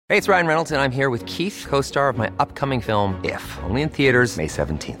Hey, it's Ryan Reynolds, and I'm here with Keith, co-star of my upcoming film, If, only in theaters May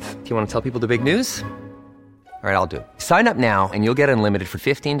 17th. Do you want to tell people the big news? All right, I'll do it. Sign up now and you'll get unlimited for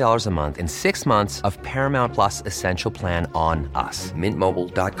 $15 a month and 6 months of Paramount Plus Essential Plan on us.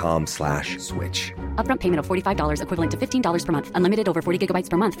 MintMobile.com/switch. Upfront payment of $45 equivalent to $15 per month. Unlimited over 40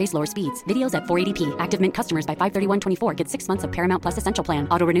 gigabytes per month. Face lower speeds. Videos at 480p. Active Mint customers by 531.24 get 6 months of Paramount Plus Essential Plan.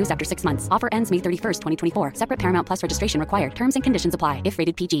 Auto renews after 6 months. Offer ends May 31st, 2024. Separate Paramount Plus registration required. Terms and conditions apply if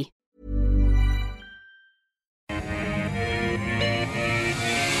rated PG.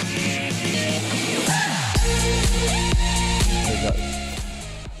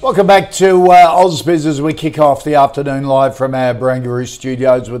 Welcome back to AusBiz as we kick off the afternoon live from our Barangaroo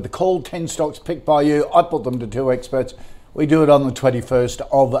studios with the call 10 stocks picked by you. I put them to two experts. We do it on the 21st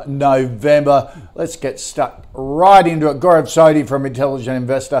of November. Let's get stuck right into it. Gaurav Sodhi from Intelligent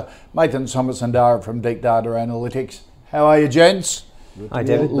Investor, Mathan Somasundara from Deep Data Analytics. How are you, gents? Hi,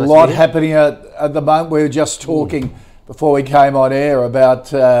 David. A lot happening at the moment. We were just talking before we came on air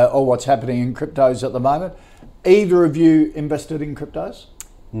about all what's happening in cryptos at the moment. Either of you invested in cryptos?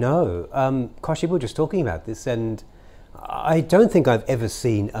 No. Koshi, we were just talking about this, and I don't think I've ever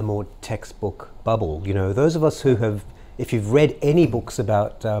seen a more textbook bubble. You know, those of us who have, if you've read any books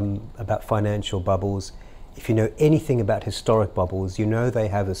about financial bubbles, if you know anything about historic bubbles, you know they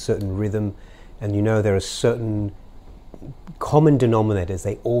have a certain rhythm, and you know there are certain common denominators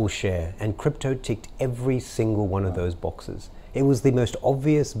they all share, and crypto ticked every single one of those boxes. It was the most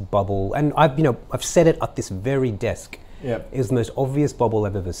obvious bubble, and I've said it at this very desk. Yep. It was the most obvious bubble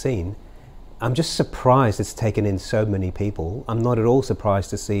I've ever seen. I'm just surprised it's taken in so many people. I'm not at all surprised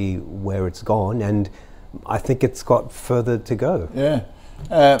to see where it's gone, and I think it's got further to go. Yeah.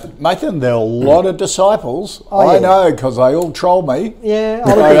 Mathan, there are a lot of disciples. I know, because they all troll me. Yeah.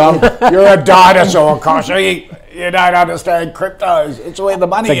 You're a dinosaur, Koshi. You don't understand cryptos. It's where the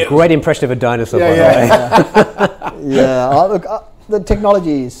money is. It's a great impression of a dinosaur, by the way. Look, the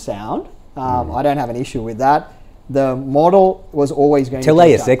technology is sound. I don't have an issue with that. The model was always going Till to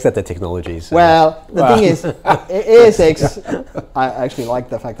be ASX at the technologies. So. Well, the thing is, ASX, I actually like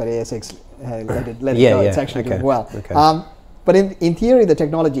the fact that ASX let it go. It's actually doing well. Okay. But in theory, the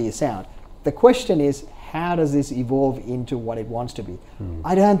technology is sound. The question is, how does this evolve into what it wants to be?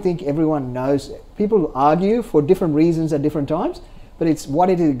 I don't think everyone knows. People argue for different reasons at different times, but it's what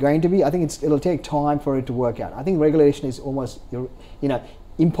it is going to be. I think it'll take time for it to work out. I think regulation is almost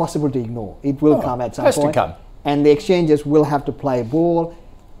impossible to ignore. It will come at some point. Has to come. And the exchanges will have to play ball.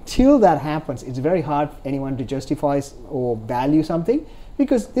 Till that happens, it's very hard for anyone to justify or value something,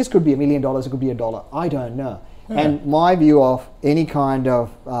 because this could be $1 million, it could be $1. I don't know. Yeah. And my view of any kind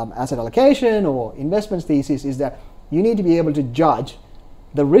of asset allocation or investment thesis is that you need to be able to judge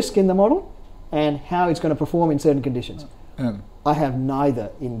the risk in the model and how it's going to perform in certain conditions. I have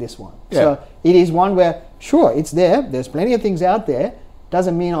neither in this one. Yeah. So it is one where, sure, it's there. There's plenty of things out there.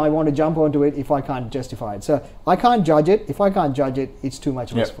 Doesn't mean I want to jump onto it if I can't justify it. So I can't judge it. If I can't judge it, it's too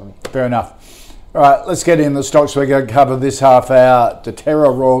much risk for me. Fair enough. All right, let's get in the stocks we're going to cover this half hour. Deterra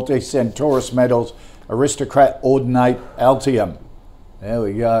Royalties, Centaurus Metals, Aristocrat, Audinate, Altium. There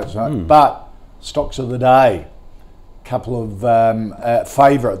we go. So, but stocks of the day. Couple of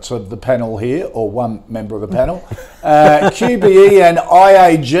favourites of the panel here, or one member of the panel. QBE and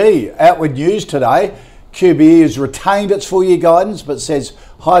IAG, outward news today. QBE has retained its full year guidance, but says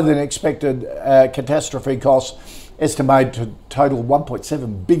higher than expected catastrophe costs estimated to total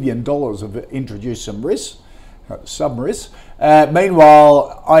 $1.7 billion have introduced some risks.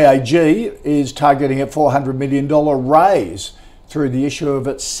 Meanwhile, IAG is targeting a $400 million raise through the issue of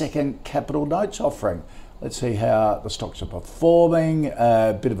its second capital notes offering. Let's see how the stocks are performing.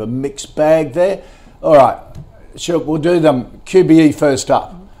 A bit of a mixed bag there. All right, sure, we'll do them. QBE first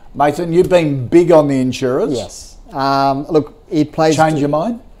up. Mathan, you've been big on the insurers. Yes. Look, it plays... Change your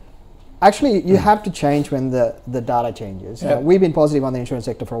mind? Actually, you have to change when the data changes. Yeah. We've been positive on the insurance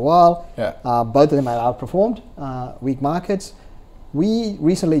sector for a while. Yeah. Both of them have outperformed weak markets. We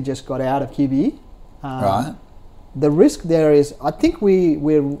recently just got out of QBE. Right. The risk there is, I think we've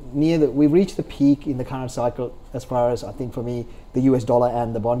reached the peak in the current cycle as far as, I think for me, the US dollar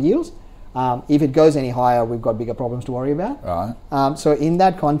and the bond yields. If it goes any higher, we've got bigger problems to worry about. Right. So in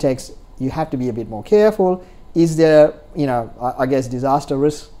that context, you have to be a bit more careful. Is there, I guess, disaster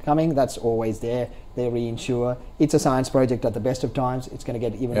risk coming? That's always there. They reinsure. It's a science project at the best of times. It's going to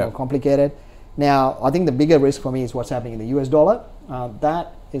get even more complicated. Now, I think the bigger risk for me is what's happening in the US dollar.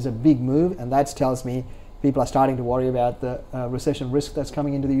 That is a big move, and that tells me people are starting to worry about the recession risk that's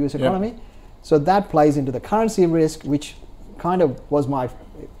coming into the US economy. Yep. So that plays into the currency risk, which kind of was my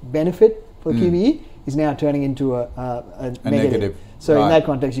benefit for QBE. is now turning into a negative. So Right. in that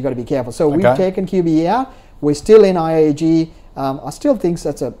context, you've got to be careful. So we've Okay. taken QBE out. We're still in IAG. I still think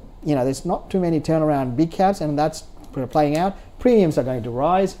that's there's not too many turnaround big caps, and that's playing out. Premiums are going to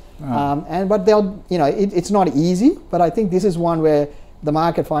rise, but they'll, it's not easy. But I think this is one where the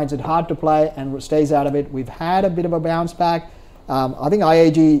market finds it hard to play and stays out of it. We've had a bit of a bounce back. I think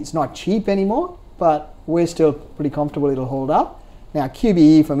IAG is not cheap anymore, but we're still pretty comfortable it'll hold up. Now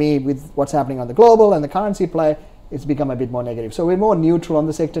QBE for me, with what's happening on the global and the currency play, it's become a bit more negative. So we're more neutral on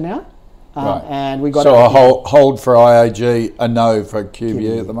the sector now, Right. and we got So a hold for IAG, a no for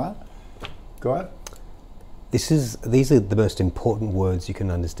QBE at the moment. Go ahead. These are the most important words you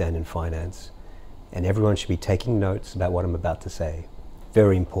can understand in finance, and everyone should be taking notes about what I'm about to say.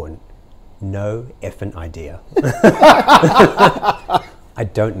 Very important. No effing idea. I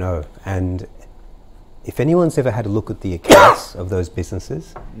don't know. And if anyone's ever had a look at the accounts of those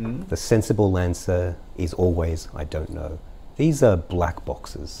businesses, the sensible answer is always, I don't know. These are black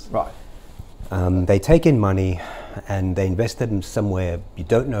boxes. Right. They take in money and they invest them somewhere, you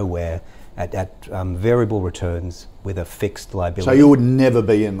don't know where, at variable returns with a fixed liability. So you would never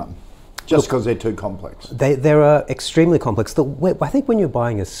be in them, just because they're too complex. They are extremely complex. I think when you're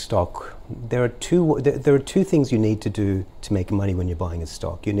buying a stock, there are two things you need to do to make money when you're buying a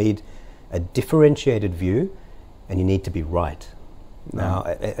stock. You need a differentiated view, and you need to be right. Now,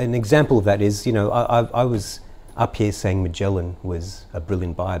 an example of that is, I was up here saying Magellan was a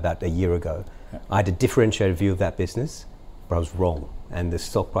brilliant buy about a year ago. Yeah. I had a differentiated view of that business, but I was wrong, and the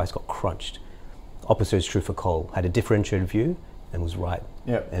stock price got crunched. Opposite is true for coal. Had a differentiated view and was right,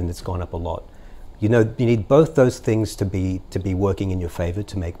 and it's gone up a lot. You need both those things to be working in your favor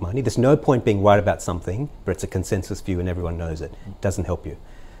to make money. There's no point being right about something, but it's a consensus view and everyone knows it. It doesn't help you.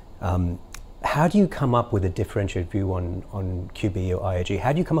 How do you come up with a differentiated view on QBE or IAG?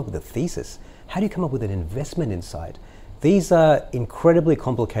 How do you come up with a thesis? How do you come up with an investment insight? These are incredibly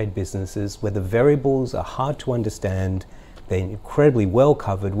complicated businesses where the variables are hard to understand. They're incredibly well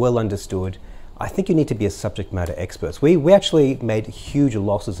covered, well understood. I think you need to be a subject matter expert. We actually made huge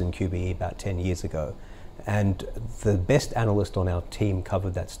losses in QBE about 10 years ago. And the best analyst on our team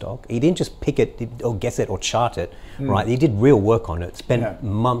covered that stock. He didn't just pick it or guess it or chart it, right? He did real work on it, spent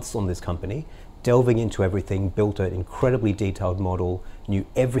months on this company, delving into everything, built an incredibly detailed model, knew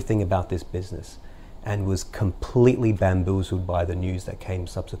everything about this business, and was completely bamboozled by the news that came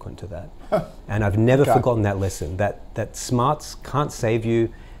subsequent to that. And I've never forgotten that lesson, that smarts can't save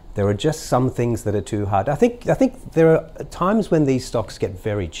you. There are just some things that are too hard. I think there are times when these stocks get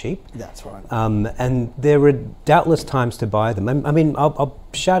very cheap. That's right. And there are doubtless times to buy them. I mean, I'll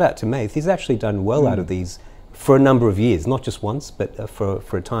shout out to Maith. He's actually done well out of these for a number of years, not just once, but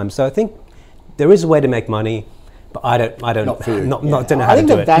for a time. So I think there is a way to make money, but I don't know how to do it. I think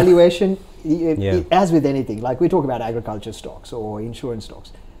the valuation, as with anything, like we talk about agriculture stocks or insurance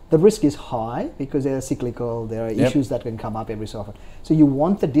stocks, the risk is high because they're cyclical, there are issues that can come up every so often. So you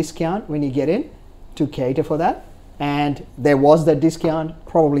want the discount when you get in to cater for that. And there was that discount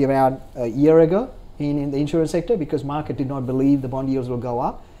probably around a year ago in the insurance sector because market did not believe the bond yields will go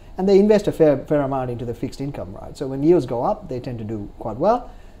up. And they invest a fair amount into the fixed income, right? So when yields go up, they tend to do quite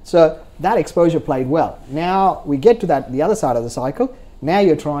well. So that exposure played well. Now we get to the other side of the cycle. Now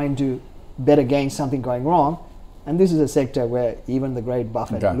you're trying to bet against something going wrong. And this is a sector where even the great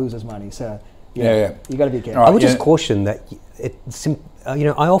Buffett loses money. So you got to be careful. I would just caution that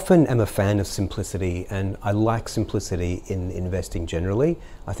I often am a fan of simplicity, and I like simplicity in investing generally.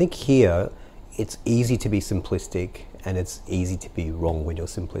 I think here it's easy to be simplistic and it's easy to be wrong when you're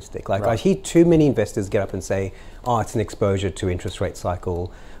simplistic. I hear too many investors get up and say, oh, it's an exposure to interest rate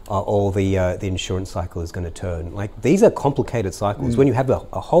cycle, or the insurance cycle is going to turn. Like, these are complicated cycles. When you have a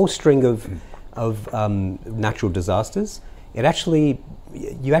whole string of natural disasters, you actually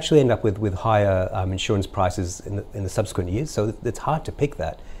end up with higher insurance prices in the subsequent years. So it's hard to pick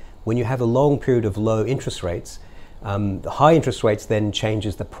that. When you have a long period of low interest rates, the high interest rates then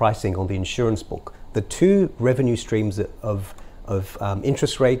changes the pricing on the insurance book. The two revenue streams of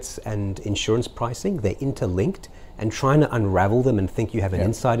interest rates and insurance pricing, they're interlinked, and trying to unravel them and think you have an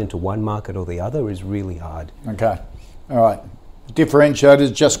insight into one market or the other is really hard. Okay, all right.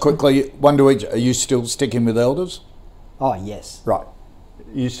 Differentiators, just quickly, one to each. Are you still sticking with Elders? Oh, yes. Right.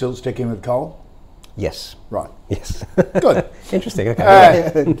 Are you still sticking with coal? Yes. Right. Yes. Good. Interesting,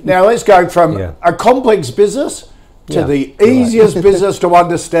 okay. Now let's go from a complex business to the easiest business to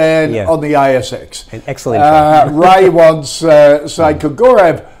understand on the ASX. An excellent Ray wants, say, could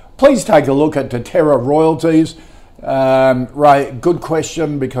Gaurav please take a look at Deterra Royalties? Ray, good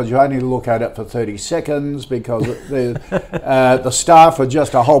question, because you only look at it for 30 seconds because the staff are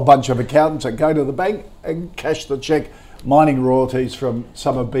just a whole bunch of accountants that go to the bank and cash the cheque, mining royalties from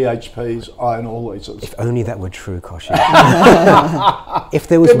some of BHP's iron ore leases. If only that were true, Koshi. If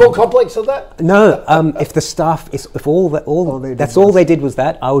there was A bit more complex than that? no, if the staff is, if all that's all they did was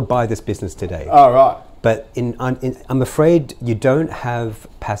that, I would buy this business today. Oh, right. But I'm afraid you don't have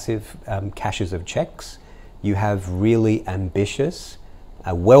passive cashes of checks. You have really ambitious,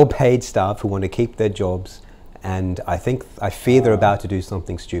 well-paid staff who want to keep their jobs, and I fear they're about to do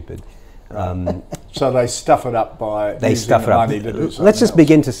something stupid. So they stuff it up by They using stuff the it up. money to do something Let's just else.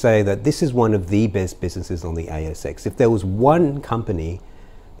 begin to say that this is one of the best businesses on the ASX. If there was one company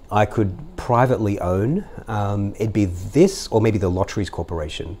I could privately own, it'd be this, or maybe the Lotteries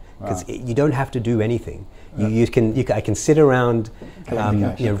Corporation, because you don't have to do anything. I can sit around,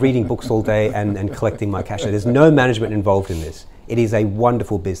 reading books all day and collecting my cash. There's no management involved in this. It is a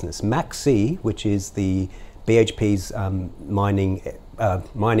wonderful business. MACC, which is the BHP's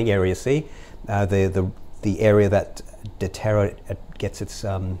mining area C, the area that Deterra gets its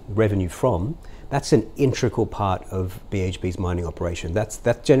revenue from. That's an integral part of BHP's mining operation.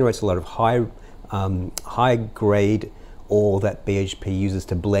 That generates a lot of high grade ore that BHP uses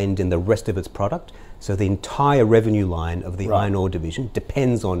to blend in the rest of its product. So the entire revenue line of the iron ore division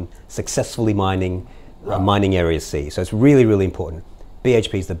depends on successfully mining area C. So it's really, really important.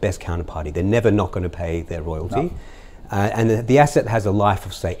 BHP is the best counterparty. They're never not going to pay their royalty. No. And the asset has a life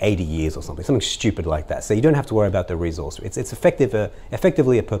of, say, 80 years or something stupid like that. So you don't have to worry about the resource. It's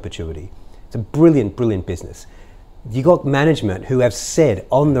effectively a perpetuity. It's a brilliant, brilliant business. You got management who have said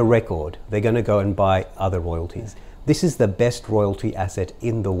on the record they're going to go and buy other royalties. This is the best royalty asset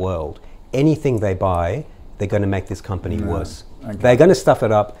in the world. Anything they buy, they're going to make this company worse. Okay. They're going to stuff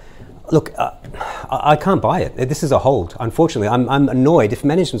it up. Look, I can't buy it. This is a hold. Unfortunately, I'm annoyed. If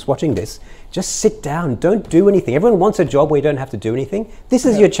management's watching this, just sit down. Don't do anything. Everyone wants a job where you don't have to do anything. This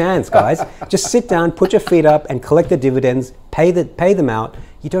is your chance, guys. Just sit down, put your feet up, and collect the dividends. Pay them out.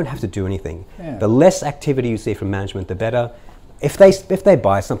 You don't have to do anything. Yeah. The less activity you see from management, the better. If they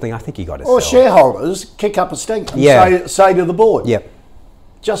buy something, I think you got to sell. Or shareholders kick up a stink and say to the board, "Yep,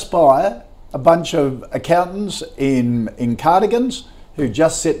 just buy a bunch of accountants in cardigans who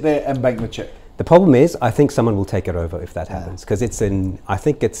just sit there and bank the check." The problem is, I think someone will take it over if that happens, because I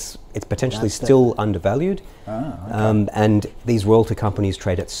think it's potentially still undervalued. Okay. And these royalty companies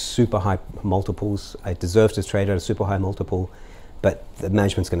trade at super high multiples. It deserves to trade at a super high multiple, but the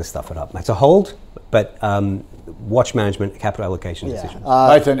management's going to stuff it up. It's a hold, but watch management, capital allocation decisions.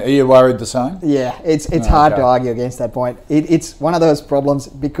 Nathan, are you worried the same? Yeah, it's hard to argue against that point. It's one of those problems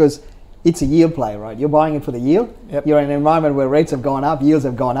because it's a yield play, right? You're buying it for the yield. Yep. You're in an environment where rates have gone up, yields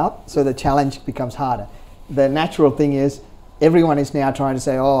have gone up, so the challenge becomes harder. The natural thing is everyone is now trying to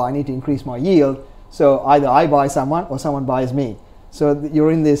say, oh, I need to increase my yield, so either I buy someone or someone buys me. So you're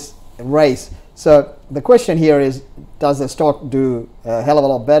in this race. So the question here is, does the stock do a hell of a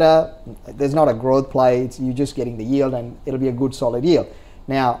lot better? There's not a growth play, you're just getting the yield and it'll be a good solid yield.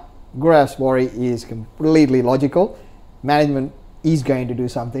 Now, Gaurav's worry is completely logical. Management is going to do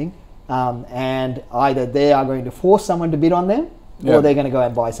something. And either they are going to force someone to bid on them or they're going to go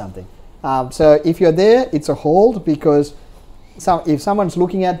and buy something. So if you're there, it's a hold because if someone's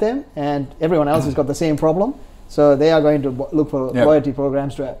looking at them and everyone else has got the same problem, so they are going to look for loyalty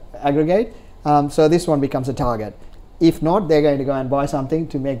programs to aggregate. So this one becomes a target. If not, they're going to go and buy something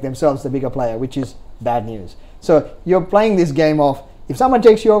to make themselves the bigger player, which is bad news. So you're playing this game of, if someone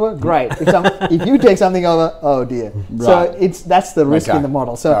takes you over, great. If you take something over, oh dear. Right. So that's the risk in the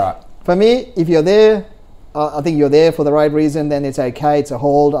model. So for me, if you're there, I think you're there for the right reason, then it's okay, it's a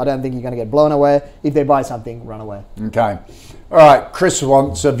hold. I don't think you're going to get blown away. If they buy something, run away. Okay. All right, Chris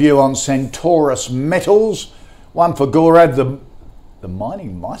wants a view on Centaurus Metals. One for Gaurav, the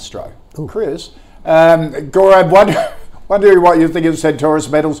mining maestro. Ooh. Chris. Gaurav, wondering what you think of Centaurus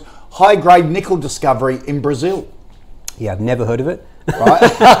Metals' high-grade nickel discovery in Brazil. Yeah, I've never heard of it. Right.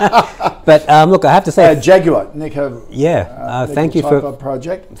 But look, I have to say, Jaguar nickel. Thank you for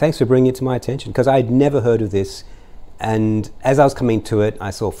project. Thanks for bringing it to my attention because I'd never heard of this, and as I was coming to it, I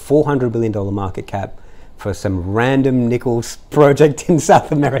saw $400 billion market cap for some random nickel project in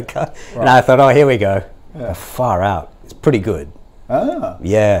South America, and I thought, oh, here we go. Far out. It's pretty good.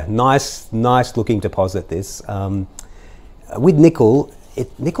 Yeah, nice looking deposit. This with nickel,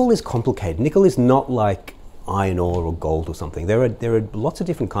 nickel is complicated. Nickel is not like iron ore or gold or something. There are lots of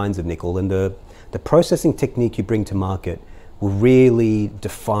different kinds of nickel, and the processing technique you bring to market will really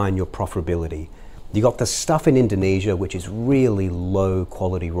define your profitability. You got the stuff in Indonesia, which is really low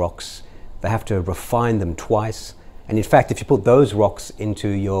quality rocks. They have to refine them twice. And in fact, if you put those rocks into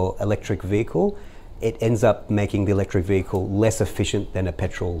your electric vehicle, it ends up making the electric vehicle less efficient than a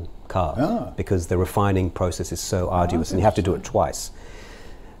petrol car because the refining process is so arduous and you have to do it twice.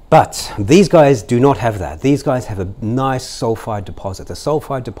 But these guys do not have that. These guys have a nice sulfide deposit. The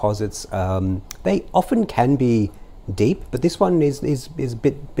sulfide deposits, they often can be deep, but this one is a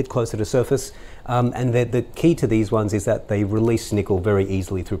bit closer to the surface. And the key to these ones is that they release nickel very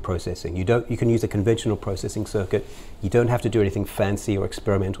easily through processing. You can use a conventional processing circuit. You don't have to do anything fancy or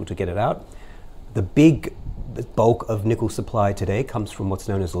experimental to get it out. The bulk of nickel supply today comes from what's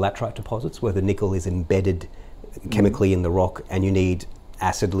known as laterite deposits, where the nickel is embedded chemically in the rock, and you need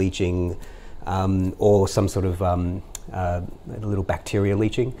acid leaching or some sort of a little bacteria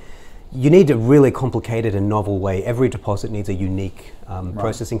leaching. You need a really complicated and novel way. Every deposit needs a unique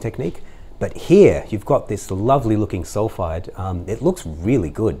processing technique. But here, you've got this lovely looking sulfide. It looks really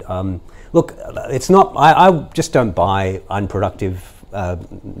good. Look, it's not, I just don't buy unproductive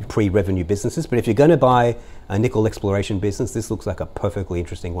pre-revenue businesses, but if you're going to buy a nickel exploration business, this looks like a perfectly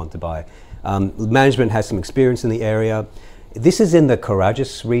interesting one to buy. Management has some experience in the area. This is in the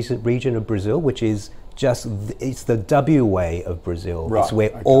Carajás region of Brazil, which is it's the WA of Brazil. Right, it's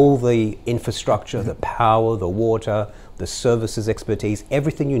where all the infrastructure, the power, the water, the services expertise,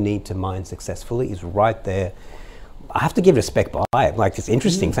 everything you need to mine successfully is right there. I have to give it a spec buy. Like, it's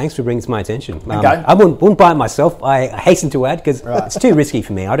interesting. Thanks for bringing it to my attention. I wouldn't buy it myself. I hasten to add, because it's too risky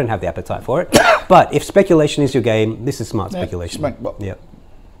for me. I don't have the appetite for it. But if speculation is your game, this is smart speculation.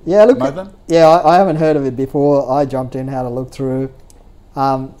 Yeah, look, I haven't heard of it before. I jumped in, had a look through.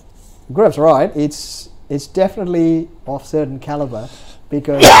 Grev's right. It's definitely of certain caliber,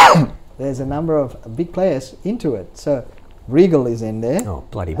 because there's a number of big players into it. So Regal is in there. Oh,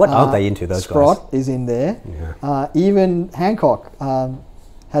 bloody! What are they into, those Sprott guys? is in there. Yeah. Even Hancock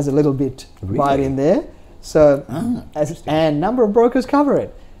has a little bit right in there. So, and number of brokers cover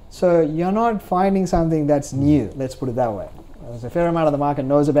it. So you're not finding something that's new. Let's put it that way. There's a fair amount of the market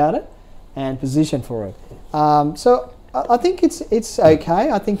knows about it and positioned for it. So I think it's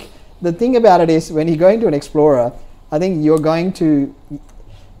okay. I think the thing about it is, when you go into an explorer, I think you're going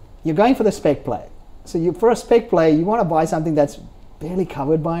for the spec play. So for a spec play, you want to buy something that's barely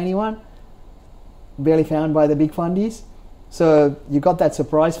covered by anyone, barely found by the big fundies. So you got that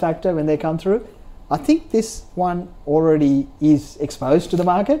surprise factor when they come through. I think this one already is exposed to the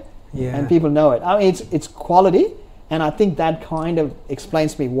market, and people know it. I mean, it's quality, and I think that kind of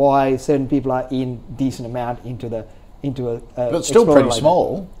explains to me why certain people are in decent amount into a but it's still pretty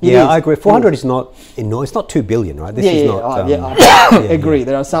small. Yeah, I agree. 400 is not it's not 2 billion, right? This is not. I agree.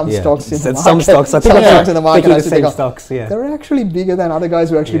 There are some stocks in the market. Some stocks. I think stocks in the market. The same stocks. Yeah, they're actually bigger than other guys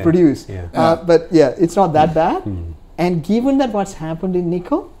who actually produce. But it's not that bad. And given that what's happened in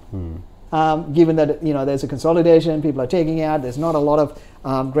nickel, given that there's a consolidation, people are taking out. There's not a lot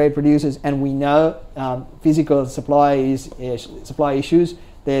of great producers, and we know physical supply issues.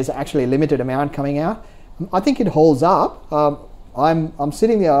 There's actually a limited amount coming out. I think it holds up. I'm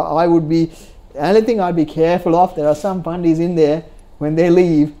sitting there. Only thing I'd be careful of, there are some fundies in there, when they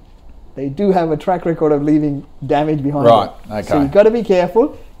leave, they do have a track record of leaving damage behind them. Okay. So you've got to be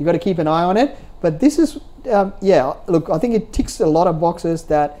careful. You've got to keep an eye on it. But this is, look, I think it ticks a lot of boxes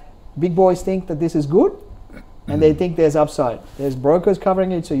that big boys think that this is good, and they think there's upside. There's brokers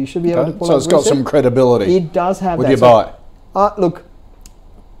covering it, so you should be able to pull So it's got some credibility. It does have Would that. you buy it? Look,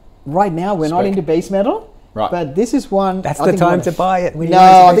 right now we're not into base metal. Right. But this is one. That's the time to buy it.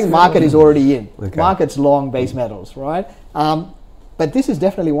 I think market is already in. Okay. Market's long base metals, right? But this is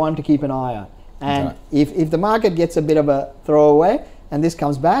definitely one to keep an eye on. And if the market gets a bit of a throwaway and this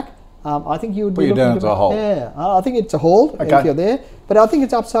comes back, I think you would be looking to a hold. Yeah, I think it's a hold if you're there. But I think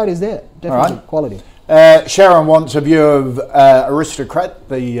its upside is there. Definitely quality. Sharon wants a view of Aristocrat,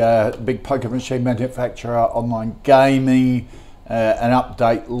 the big poker machine manufacturer, online gaming. An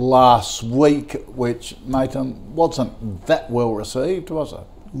update last week, which, Nathan, wasn't that well received, was it?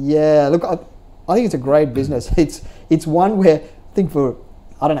 Yeah, look, I think it's a great business. It's one where I think for,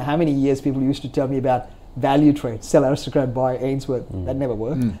 I don't know how many years people used to tell me about value trade, sell Aristocrat, buy Ainsworth. That never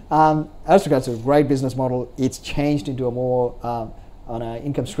worked. Aristocrat's a great business model. It's changed into a more on an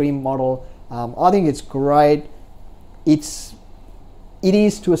income stream model. I think it's great. It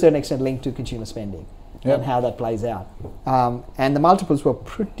is to a certain extent linked to consumer spending. And how that plays out. And the multiples were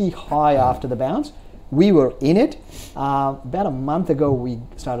pretty high after the bounce. We were in it. About a month ago, we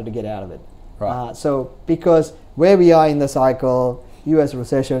started to get out of it. Right. So because where we are in the cycle, US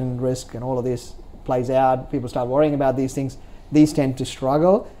recession risk and all of this plays out, people start worrying about these things, these tend to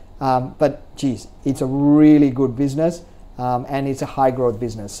struggle. But geez, it's a really good business and it's a high growth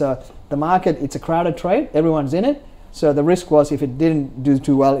business. So the market, it's a crowded trade, everyone's in it. So the risk was if it didn't do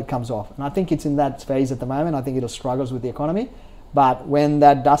too well, it comes off. And I think it's in that phase at the moment. I think it'll struggles with the economy. But when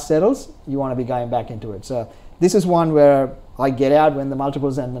that dust settles, you want to be going back into it. So this is one where I get out when the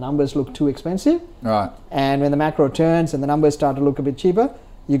multiples and the numbers look too expensive. Right. And when the macro turns and the numbers start to look a bit cheaper,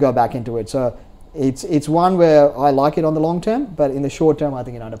 you go back into it. So it's one where I like it on the long term, but in the short term, I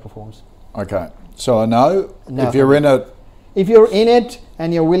think it underperforms. Okay. So I know No, if you're in it, If you're in it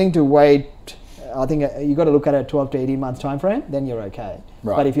and you're willing to wait, I think you got to look at a 12 to 18 month time frame, then you're okay.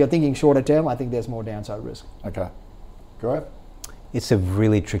 Right. But if you're thinking shorter term, I think there's more downside risk. okay. Go ahead. It's a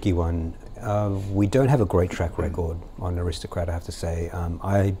really tricky one. We don't have a great track record on Aristocrat, I have to say.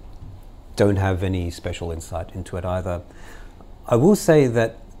 I don't have any special insight into it either. I will say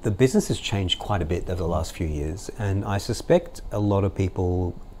that the business has changed quite a bit over the last few years, and I suspect a lot of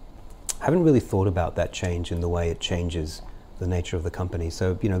people haven't really thought about that change in the way it changes the nature of the company.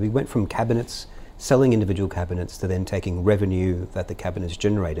 So, we went from cabinets, selling individual cabinets, to then taking revenue that the cabinets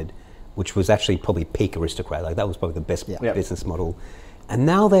generated, which was actually probably peak Aristocrat. Like that was probably the best business model. And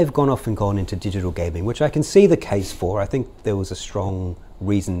now they've gone into digital gaming, which I can see the case for. I think there was a strong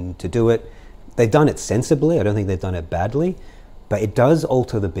reason to do it. They've done it sensibly. I don't think they've done it badly, but it does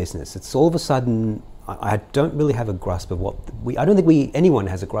alter the business. It's all of a sudden, I don't really have a grasp of I don't think anyone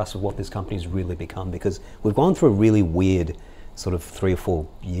has a grasp of what this company's really become, because we've gone through a really weird sort of 3 or 4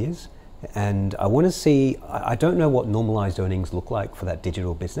 years. And I want to see, I don't know what normalized earnings look like for that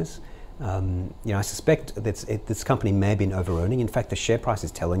digital business. I suspect that this company may have been over-earning. In fact, the share price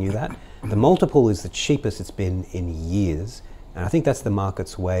is telling you that. The multiple is the cheapest it's been in years. And I think that's the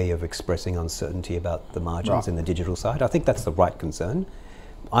market's way of expressing uncertainty about the margins in the digital side. I think that's the right concern.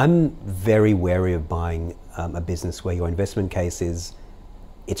 I'm very wary of buying a business where your investment case is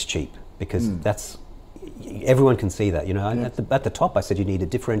it's cheap, because everyone can see that. At the top I said you need a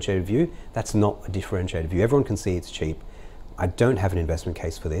differentiated view. That's not a differentiated view. Everyone can see it's cheap. I don't have an investment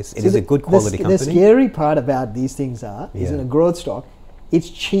case for this. It is a good quality company. The scary part about these things is in a growth stock, it's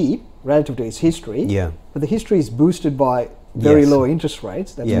cheap relative to its history, but the history is boosted by very low interest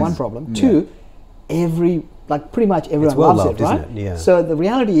rates. That's one problem. Two, pretty much everyone loves it, right? Yeah. So the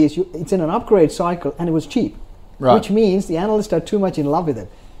reality is it's in an upgrade cycle and it was cheap, which means the analysts are too much in love with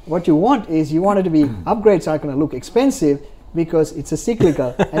it. What you want is you want it to be upgrade cycle and look expensive because it's a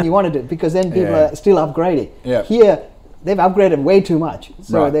cyclical and you wanted it because then people are still upgrading. Yeah. Here, they've upgraded way too much,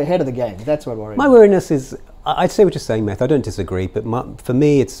 so they're ahead of the game. That's what worries me. My wariness is, I'd say what you're saying, Matt. I don't disagree, but for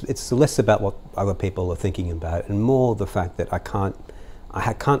me, it's less about what other people are thinking about and more the fact that I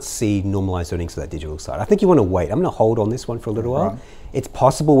can't see normalized earnings for that digital side. I think you want to wait. I'm going to hold on this one for a little while. It's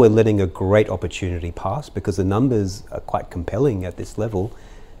possible we're letting a great opportunity pass because the numbers are quite compelling at this level.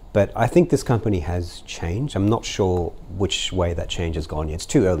 But I think this company has changed. I'm not sure which way that change has gone yet. It's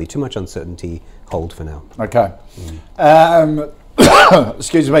too early, too much uncertainty. Hold for now. Okay.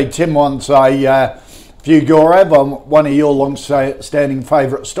 Excuse me, Tim wants a view, Gaurav, on one of your long-standing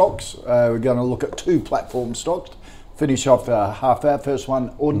favourite stocks. We're going to look at 2 platform stocks. Finish off half hour. First one,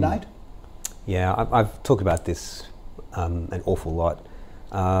 Audinate. Yeah, I've talked about this an awful lot.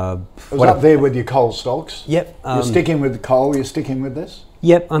 It was up there with your coal stocks. Yep. You're sticking with the coal. You're sticking with this.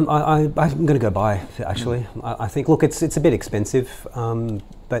 Yep. I'm going to go buy. Actually, I think. Look, it's a bit expensive,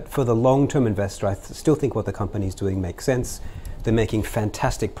 but for the long-term investor, I still think what the company's doing makes sense. They're making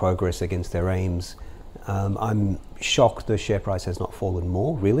fantastic progress against their aims. I'm shocked the share price has not fallen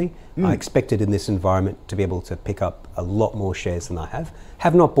more, really. I expected in this environment to be able to pick up a lot more shares than I have.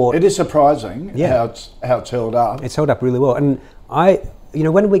 Have not bought. It is surprising how it's held up. It's held up really well. And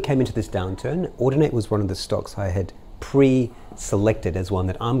when we came into this downturn, Audinate was one of the stocks I had pre-selected as one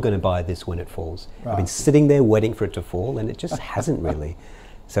that I'm going to buy this when it falls. I've been sitting there waiting for it to fall, and it just hasn't really.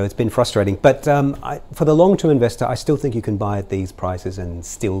 So it's been frustrating. But for the long-term investor, I still think you can buy at these prices and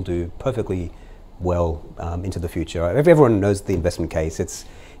still do perfectly well into the future. Everyone knows the investment case.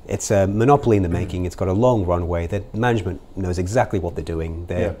 It's a monopoly in the making. It's got a long runway. The management knows exactly what they're doing.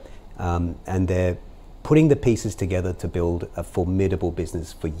 And they're putting the pieces together to build a formidable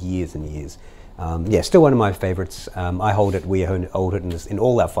business for years and years. Still one of my favorites. I hold it. We hold it in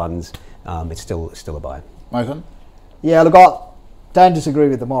all our funds. It's still a buy. Nathan? Yeah, look, I don't disagree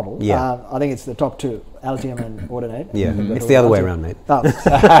with the model. Yeah. I think it's the top 2, Altium and Audinate. Yeah, it's the other way around, mate.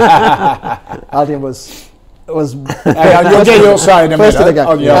 Altium was You'll get your say in a minute. First to the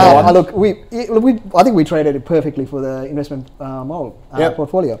On game. the other one. Look, I think we traded it perfectly for the investment model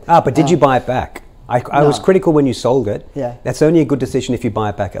portfolio. But did you buy it back? I was critical when you sold it. Yeah. That's only a good decision if you buy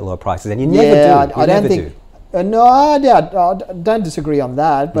it back at lower prices, and you never do. I don't think No, I don't disagree on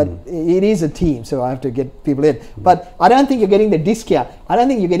that, but it is a team, so I have to get people in. But I don't think you're getting the discount. I don't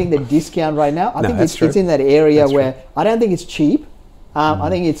think you're getting the discount right now. I think it's in that area where I don't think it's cheap. I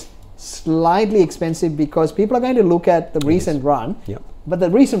think it's slightly expensive because people are going to look at the recent run, but the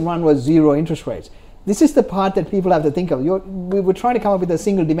recent run was 0 interest rates. This is the part that people have to think of. We were trying to come up with a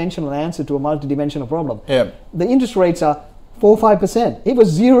single-dimensional answer to a multi-dimensional problem. The interest rates are 4 or 5%. It was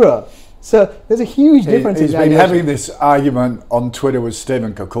 0. So there's a huge difference. He's been having this argument on Twitter with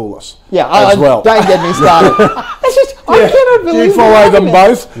Stephen Koukoulas. As well. Don't get me started. It's just, I cannot believe. Do you follow them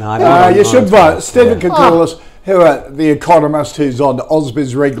both? No, you should vote. Stephen Koukoulas, the economist who's on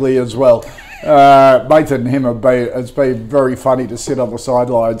Ausbiz regularly as well. Mate and him it's been very funny to sit on the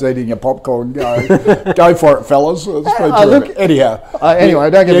sidelines eating your popcorn and go for it, fellas. It's been terrific. Anyhow. Anyway,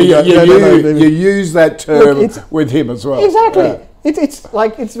 don't get me started. You use that term with him as well. Exactly.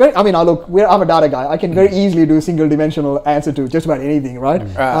 It's very. I mean, I'm a data guy. I can very easily do single-dimensional answer to just about anything, right?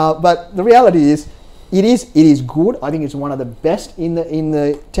 But the reality is, it is good. I think it's one of the best in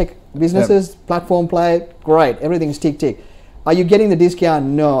the tech businesses. Platform play, great. Everything's tick. Are you getting the discount?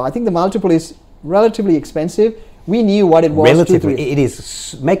 No. I think the multiple is relatively expensive. We knew what it was. Relatively, it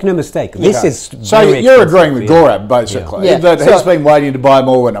is. Make no mistake. This is so you're agreeing with Gaurav basically that he's been waiting to buy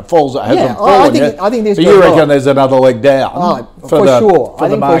more when it falls. It hasn't fallen yet. I think this. But you reckon there's another leg down for sure. For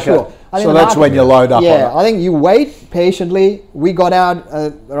the market. So that's when you load up on it. Yeah, I think you wait patiently. We got out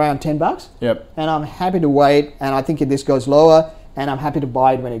around $10. Yep. And I'm happy to wait. And I think if this goes lower, and I'm happy to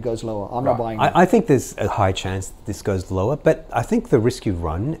buy it when it goes lower. I'm not buying it. I think there's a high chance this goes lower, but I think the risk you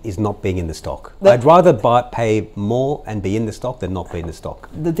run is not being in the stock. I'd rather pay more and be in the stock than not be in the stock.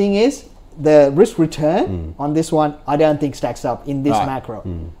 The thing is, the risk return on this one, I don't think stacks up in this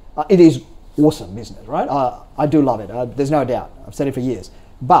macro. It is awesome business, right? I do love it. There's no doubt. I've said it for years.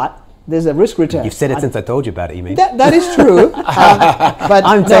 But there's a risk return. You've said it since I told you about it, you mean? That is true. But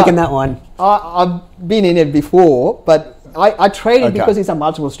I'm taking that one. I've been in it before, but I trade it because it's a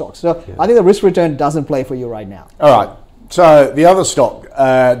multiple stocks. So I think the risk return doesn't play for you right now. All right. So the other stock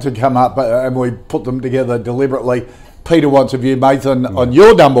to come up, and we put them together deliberately. Peter wants a view, Nathan, on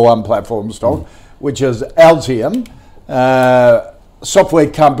your number one platform stock, which is Altium. Software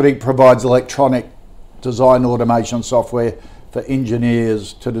company provides electronic design automation software for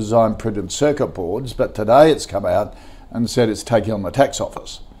engineers to design printed circuit boards. But today it's come out and said it's taking on the tax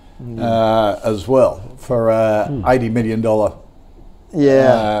office. As well for $80 million.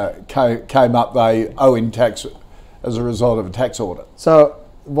 Came up, they owe in tax as a result of a tax audit. So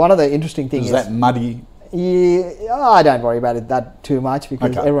one of the interesting things is that muddy. Yeah, I don't worry about it that too much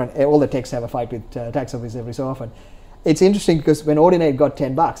because all the techs have a fight with tax office every so often. It's interesting because when Audinate got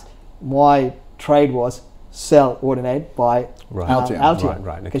 $10, my trade was sell Audinate by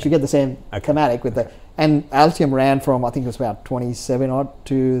Altium, because you get the same thematic with the. And Altium ran from, I think it was about 27 odd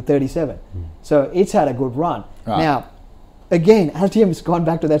to 37. So it's had a good run. Now, again, Altium has gone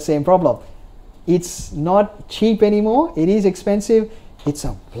back to that same problem. It's not cheap anymore. It is expensive. It's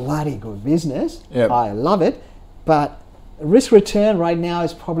a bloody good business. I love it. But risk return right now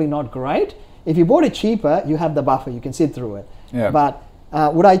is probably not great. If you bought it cheaper, you have the buffer. You can sit through it. But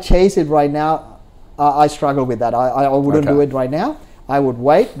would I chase it right now? I struggle with that. I wouldn't do it right now. I would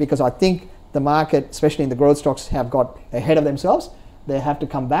wait because I think the market, especially in the growth stocks, have got ahead of themselves. They have to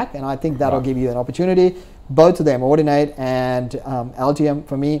come back, and I think that'll give you an opportunity. Both of them, Audinate and Altium,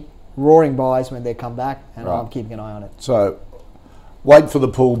 for me, roaring buys when they come back, and I'm keeping an eye on it. So wait for the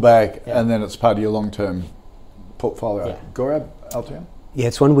pullback, and then it's part of your long-term portfolio. Gaurav, Altium? Yeah,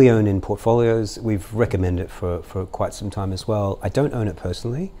 it's one we own in portfolios. We've recommended it for quite some time as well. I don't own it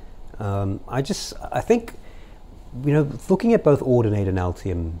personally. I think, looking at both Audinate and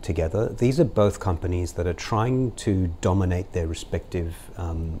Altium together, these are both companies that are trying to dominate their respective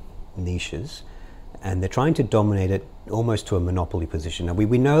niches, and they're trying to dominate it almost to a monopoly position. Now,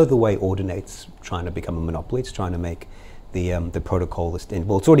 we know the way Audinate's trying to become a monopoly. It's trying to make the protocol the standard.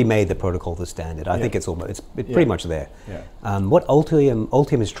 Well, it's already made the protocol the standard. I think it's pretty much there. What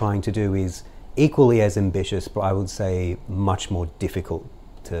Altium is trying to do is equally as ambitious, but I would say much more difficult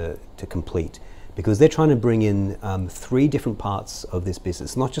to complete, because they're trying to bring in 3 different parts of this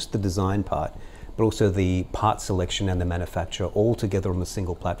business, not just the design part, but also the part selection and the manufacture all together on a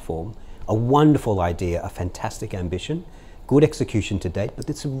single platform. A wonderful idea, a fantastic ambition, good execution to date, but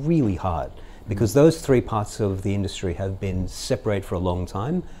it's really hard because those 3 parts of the industry have been separate for a long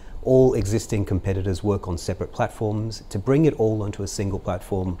time. All existing competitors work on separate platforms. To bring it all onto a single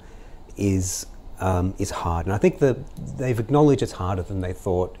platform is is hard. And I think that they've acknowledged it's harder than they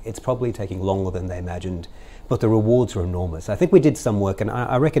thought. It's probably taking longer than they imagined, but the rewards are enormous. I think we did some work, and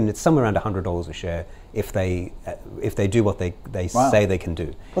I reckon it's somewhere around $100 a share if they do what they say they can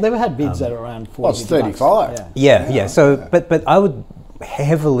do. Well, they've had bids at around 40. Well, it's 35. Yeah. So, but I would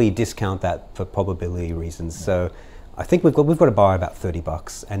heavily discount that for probability reasons. So, I think we've got to buy about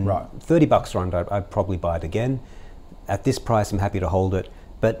 $30, and $30 or under, I'd probably buy it again. At this price, I'm happy to hold it.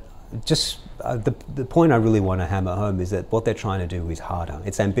 But just the point I really want to hammer home is that what they're trying to do is harder.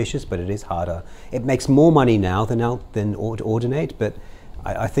 It's ambitious, but it is harder. It makes more money now than Audinate, but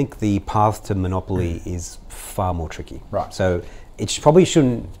I think the path to monopoly is far more tricky. Right. So it probably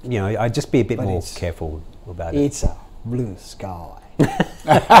shouldn't. I'd just be a bit more careful about it. It's a blue sky.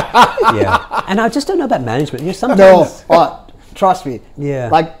 Yeah, and I just don't know about management. Sometimes. Trust me. Yeah.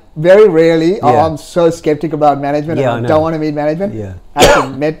 Like very rarely, I'm so skeptical about management, and I don't want to meet management. Yeah. I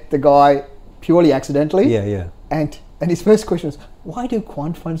actually met the guy purely accidentally. Yeah. And his first question was, "Why do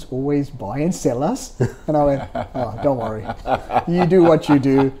quant funds always buy and sell us?" And I went, "Oh, don't worry. You do what you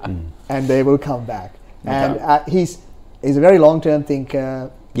do, and they will come back." And he's a very long-term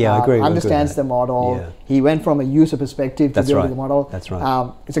thinker. Yeah, I agree. Understands the model. Yeah. He went from a user perspective to building the model. That's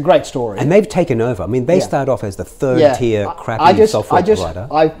right. It's a great story. And they've taken over. I mean, they start off as the third-tier crappy software provider.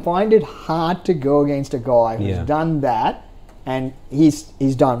 I find it hard to go against a guy who's done that, and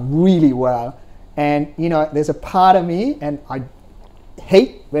he's done really well. And there's a part of me, and I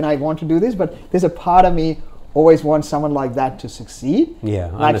hate when I want to do this, but there's a part of me always wants someone like that to succeed. Yeah, I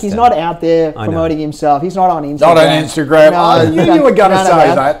like understand. he's not out there promoting himself. He's not on Instagram. Not on Instagram. No, I knew you were going to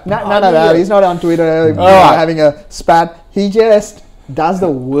say that. None of that. He's not on Twitter having a spat. He just does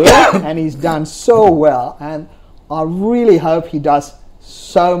the work, and he's done so well. And I really hope he does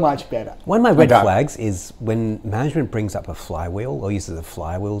so much better. One of my red flags is when management brings up a flywheel or uses a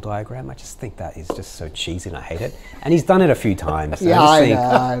flywheel diagram. I just think that is just so cheesy, and I hate it. And he's done it a few times. Yeah,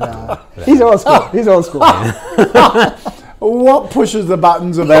 I know. He's old school. What pushes the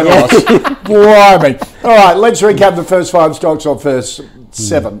buttons of analysts? Blimey. All right, let's recap the first 5 stocks, or first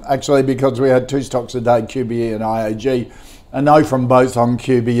 7, actually, because we had 2 stocks a day, QBE and IAG. A no from both on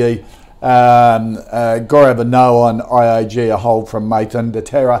QBE. Gaurav a no on IAG, a hold from Mathan.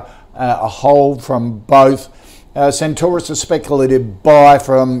 Deterra, a hold from both. Centaurus, a speculative buy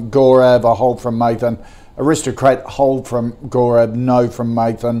from Gaurav, a hold from Mathan. Aristocrat, hold from Gaurav, no from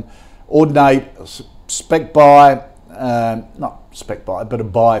Mathan. Audinate, spec buy, not spec buy, but a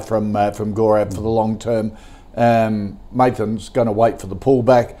buy from Gaurav for the long term. Mathan's going to wait for the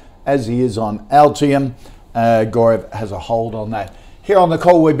pullback, as he is on Altium. Gaurav has a hold on that. Here on the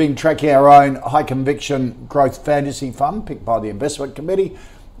call, we've been tracking our own high conviction growth fantasy fund picked by the investment committee.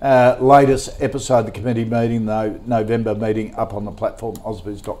 Latest episode of the committee meeting, November meeting, up on the platform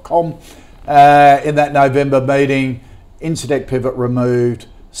ausbiz.com. In that November meeting, Incitec pivot removed,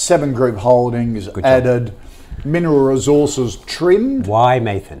 7 group holdings added, mineral resources trimmed. Why,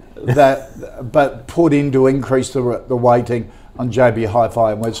 Mathan? But put in to increase the weighting on JB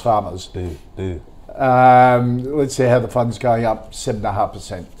Hi-Fi and Wesfarmers. Boo. Let's see how the fund's going up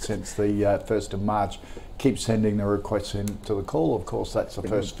 7.5% since the 1st of March. Keep sending the requests in to the call. Of course, that's the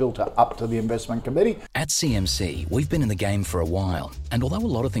first filter up to the investment committee. At CMC, we've been in the game for a while, and although a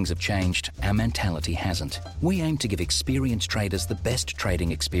lot of things have changed, our mentality hasn't. We aim to give experienced traders the best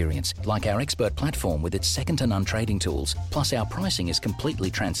trading experience, like our expert platform with its second-to-none trading tools. Plus, our pricing is completely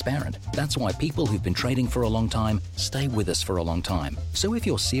transparent. That's why people who've been trading for a long time stay with us for a long time. So if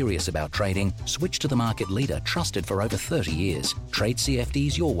you're serious about trading, switch to the market leader trusted for over 30 years. Trade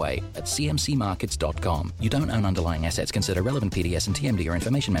CFDs your way at cmcmarkets.com. You don't own underlying assets. Consider relevant PDS and TMD or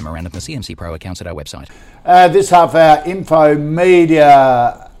information memorandum for CMC Pro accounts at our website. This half hour, Info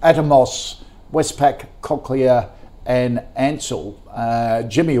Media, Atomos, Westpac, Cochlear and Ansell.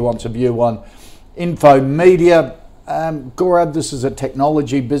 Jimmy wants a view on Info Media. Gaurav, this is a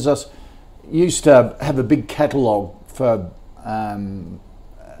technology business. Used to have a big catalogue for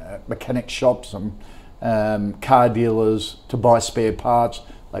mechanic shops and car dealers to buy spare parts.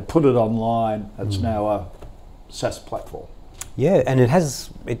 They put it online. It's now a SaaS platform. Yeah, and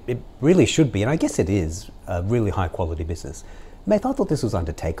it really should be, and I guess it is a really high quality business. Mate, I thought this was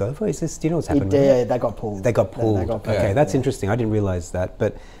under takeover. Is this? Do you know what's happened? They got pulled. They got pulled. Okay, that's interesting. I didn't realise that.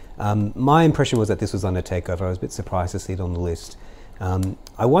 But my impression was that this was under takeover. I was a bit surprised to see it on the list.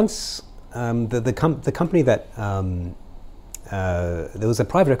 I once the company that there was a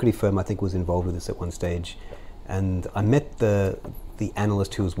private equity firm I think was involved with this at one stage, and I met the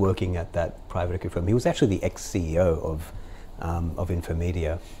analyst who was working at that private equity firm. He was actually the ex-CEO of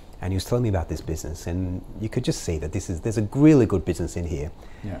Infomedia, and he was telling me about this business, and you could just see that there's a really good business in here.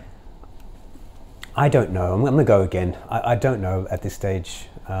 Yeah. I don't know. I'm going to go again. I don't know at this stage.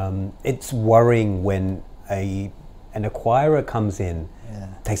 It's worrying when an acquirer comes in,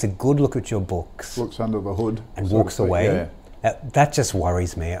 takes a good look at your books, looks under the hood, and walks away. That just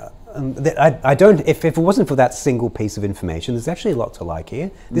worries me. I don't. If it wasn't for that single piece of information, there's actually a lot to like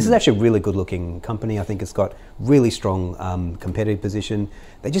here. This is actually a really good-looking company. I think it's got really strong competitive position.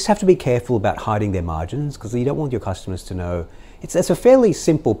 They just have to be careful about hiding their margins because you don't want your customers to know. It's a fairly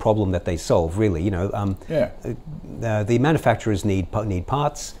simple problem that they solve, really. The manufacturers need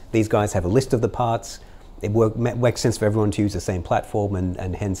parts. These guys have a list of the parts. It makes sense for everyone to use the same platform,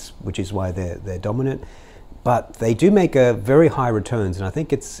 and hence, which is why they're dominant. But they do make a very high returns, and I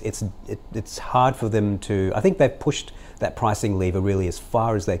think it's hard for them to. I think they've pushed that pricing lever really as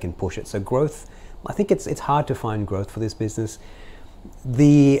far as they can push it. So growth, I think it's hard to find growth for this business.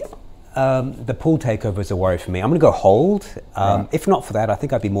 The pool takeover is a worry for me. I'm going to go hold. If not for that, I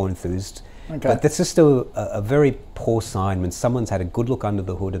think I'd be more enthused. Okay. But that's just still a very poor sign when someone's had a good look under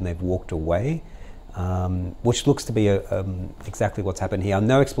the hood and they've walked away, which looks to be exactly what's happened here.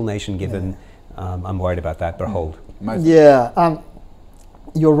 No explanation given. Yeah. I'm worried about that, but hold.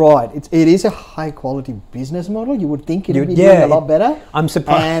 You're right. It is a high quality business model. You would think it would be doing a lot better. I'm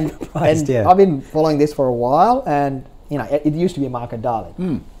surprised. And I've been following this for a while, and it used to be a market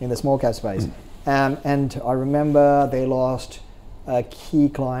darling in the small cap space. And I remember they lost a key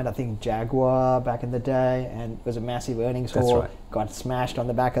client, I think Jaguar back in the day, and it was a massive earnings haul. Right. Got smashed on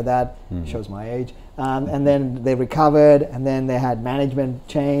the back of that. Shows my age. And then they recovered, and then they had management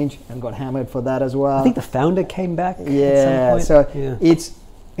change and got hammered for that as well. I think the founder came back. Yeah. At some point.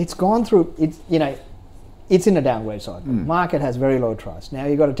 It's gone through. It's in a downward cycle. Market has very low trust. Now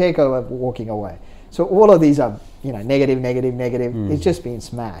you got to take over walking away. So all of these are negative. It's just been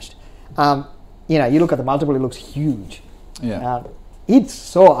smashed. You look at the multiple; it looks huge. Yeah. It's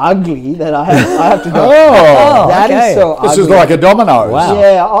so ugly that I have to go. That is so ugly. This is like a domino. Wow.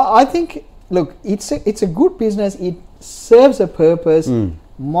 Yeah, I think. Look, it's a good business. It serves a purpose.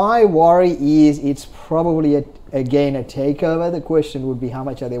 My worry is it's probably again a takeover. The question would be how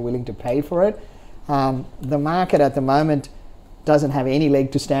much are they willing to pay for it. The market at the moment doesn't have any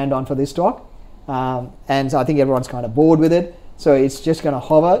leg to stand on for this stock, and so I think everyone's kind of bored with it. So it's just going to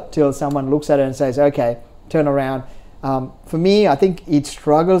hover till someone looks at it and says, "Okay, turn around." For me, I think it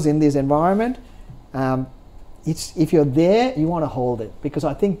struggles in this environment. If you're there, you want to hold it because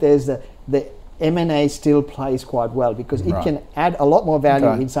I think there's the M&A still plays quite well because it can add a lot more value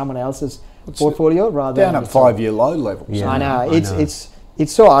in someone else's portfolio rather down than at 5-year low levels. Yeah, I know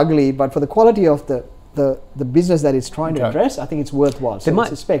it's so ugly, but for the quality of the business that it's trying to address, I think it's worthwhile. So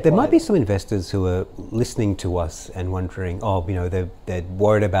there might be some investors who are listening to us and wondering, they're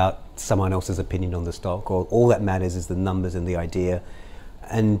worried about someone else's opinion on the stock, or all that matters is the numbers and the idea.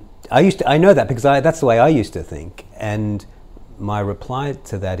 And I know that because that's the way I used to think. And my reply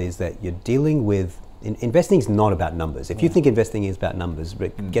to that is that you're dealing with investing is not about numbers. If you think investing is about numbers,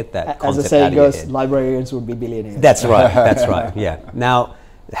 get that concept out of your head. As the saying goes, librarians would be billionaires. That's right. That's right. Yeah. Now,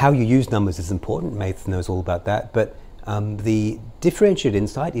 how you use numbers is important. Maith knows all about that. But the differentiated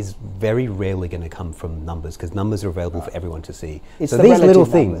insight is very rarely going to come from numbers because numbers are available for everyone to see. It's so the these little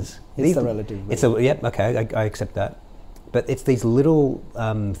things. It's the relative. Okay. I accept that. But it's these little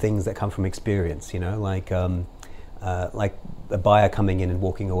things that come from experience. Like a buyer coming in and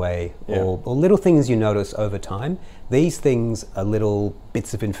walking away, or little things you notice over time. These things are little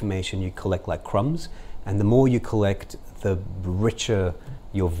bits of information you collect like crumbs, and the more you collect, the richer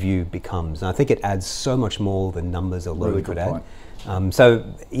your view becomes. And I think it adds so much more than numbers alone really could add.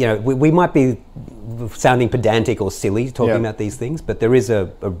 We might be sounding pedantic or silly talking about these things, but there is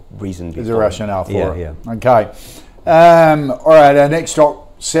a reason. There's a rationale for it. Yeah. Okay. All right. Our next stock.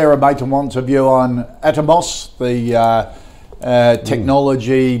 Sarah Maton wants a view on Atomos, the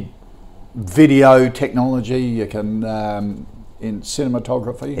technology, video technology. You can in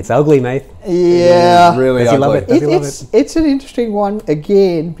cinematography. It's ugly, mate. Yeah, it's really Does ugly. He love it? It's an interesting one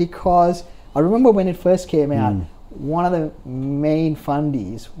again because I remember when it first came out, one of the main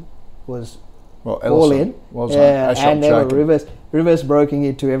fundies was all in, and they were reverse broking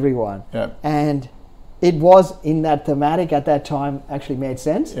it to everyone. Yeah. And it was in that thematic at that time actually made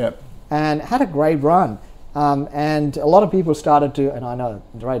sense and had a great run. And a lot of people started to, and I know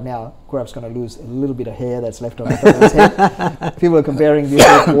right now Gaurav's going to lose a little bit of hair that's left on the top of his head. People are comparing this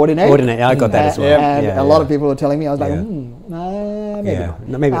to Ordinate. Ordinate, I got that as well. And a lot of people were telling me, I was like, maybe not.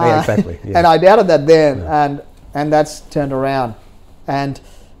 No, maybe, exactly. Yeah. And I doubted that then, and that's turned around. And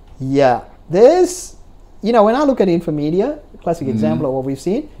there's, when I look at Infomedia, classic example of what we've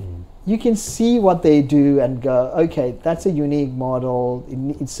seen, you can see what they do and go, okay, that's a unique model.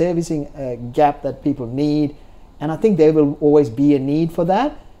 It's servicing a gap that people need, and I think there will always be a need for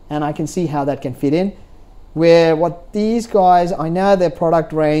that, and I can see how that can fit in. Where what these guys, I know their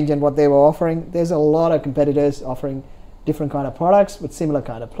product range and what they were offering, there's a lot of competitors offering different kind of products with similar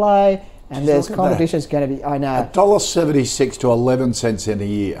kind of play, and there's competition's going to be, I know. $1.76 to 11 cents in a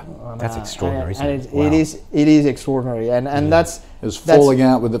year. That's extraordinary, and isn't it? it is extraordinary, and that's It was falling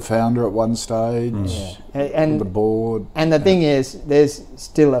out with the founder at one stage, and the board. And the thing is, there's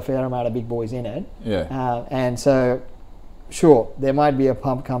still a fair amount of big boys in it. Yeah. And so, sure, there might be a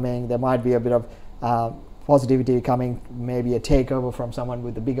pump coming, there might be a bit of positivity coming, maybe a takeover from someone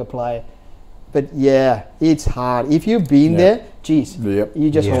with a bigger play. But yeah, it's hard. If you've been there, geez,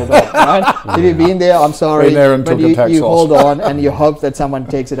 you just hold on, right? If you've been there, I'm sorry, been there and but took a tax you loss. hold on and you hope that someone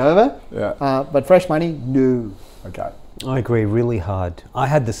takes it over. Yeah. But fresh money, no. Okay. I agree, really hard. I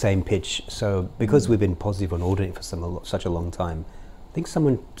had the same pitch, so because we've been positive on Audinate for such a long time, I think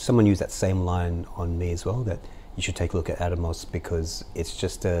someone used that same line on me as well, that you should take a look at Atomos because it's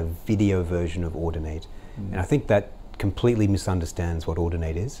just a video version of Audinate. And I think that completely misunderstands what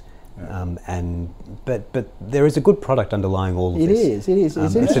Audinate is. But there is a good product underlying all of this. It is.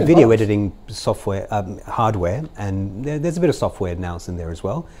 It's a video editing software, hardware, and there's a bit of software now in there as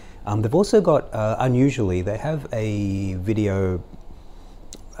well. They've also got, unusually, they have a video,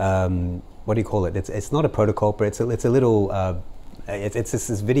 what do you call it? It's not a protocol, but it's a little, it's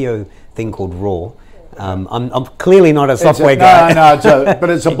this video thing called RAW. I'm clearly not a software guy. No, but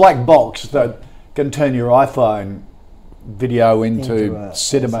it's a black box that can turn your iPhone video into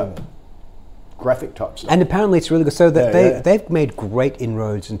cinema graphic type stuff. And apparently it's really good. So that they've made great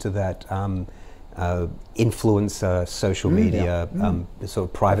inroads into that influencer, social media, sort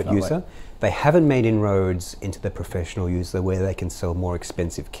of private user. They haven't made inroads into the professional user where they can sell more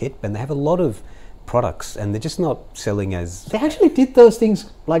expensive kit, and they have a lot of products and they're just not selling as... They actually did those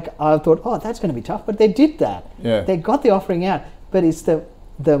things, like I thought, oh, that's going to be tough, but they did that. Yeah. They got the offering out, but it's the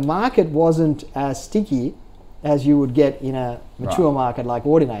market wasn't as sticky as you would get in a mature market like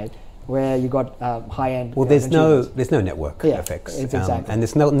Audinate, where you got high-end. Well, there's no network effects, exactly. and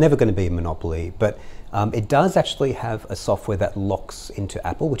there's never going to be a monopoly. But it does actually have a software that locks into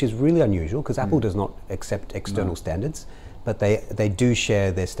Apple, which is really unusual because Apple does not accept external standards, but they do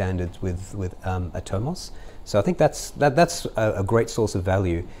share their standards with Atomos. So I think that's a great source of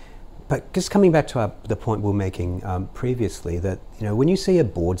value. But just coming back to the point we were making previously, that when you see a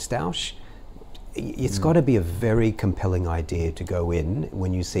board stoush, it's got to be a very compelling idea to go in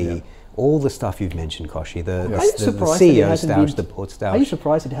when you see all the stuff you've mentioned, Koshi, the CEO stoush, the board stoush. Are you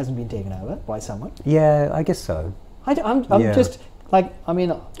surprised it hasn't been taken over by someone? Yeah, I guess so. I'm just like, I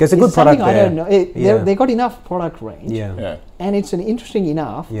mean, there's a good product there. I don't know. They got enough product range, and it's interesting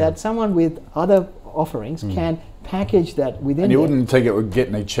enough that someone with other offerings can package that within. And you wouldn't think it would get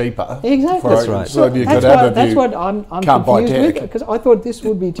any cheaper. Exactly. That's right. So that's what I'm confused with, because I thought this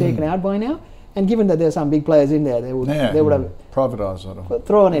would be taken out by now. And given that there's some big players in there, they would have privatised it.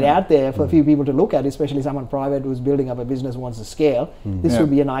 Thrown it out there for a few people to look at, especially someone private who's building up a business wants to scale. This would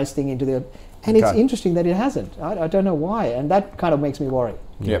be a nice thing into there. And it's interesting that it hasn't. I don't know why, and that kind of makes me worry.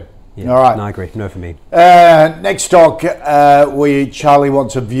 Yep. Yeah. All right. No, I agree. No for me. Next stock, Charlie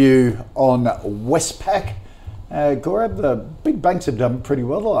wants a view on Westpac. Gaurav, the big banks have done pretty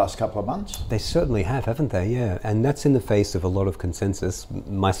well the last couple of months. They certainly have, haven't they? Yeah, and that's in the face of a lot of consensus,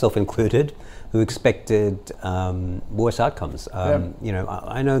 myself included, who expected worse outcomes.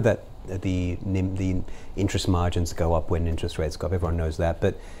 I know that the interest margins go up when interest rates go up. Everyone knows that,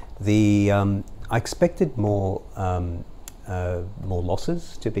 but I expected more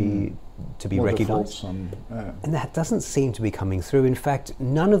losses to be recognised, and that doesn't seem to be coming through. In fact,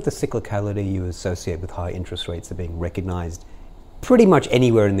 none of the cyclicality you associate with high interest rates are being recognised pretty much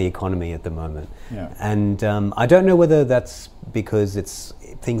anywhere in the economy at the moment. And I don't know whether that's because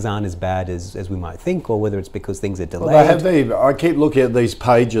things aren't as bad as we might think, or whether it's because things are delayed. Well, I keep looking at these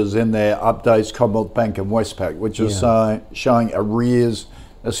pages in their updates, Commonwealth Bank and Westpac, which is showing arrears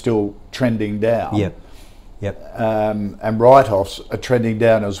are still trending down. Yep. And write-offs are trending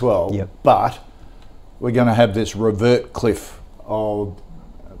down as well. Yep. But we're going to have this revert cliff of,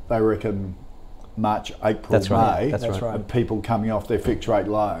 they reckon, March, April, May. That's right. Of people coming off their fixed rate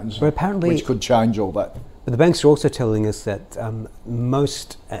loans, but apparently, which could change all that. But the banks are also telling us that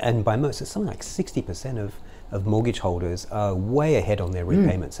most, and by most, it's something like 60% of mortgage holders are way ahead on their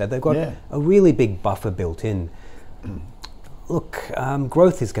repayments. So they've got a really big buffer built in. Look,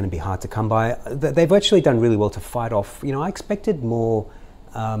 growth is going to be hard to come by. They've actually done really well to fight off. I expected more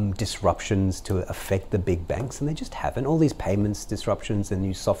disruptions to affect the big banks, and they just haven't. All these payments disruptions and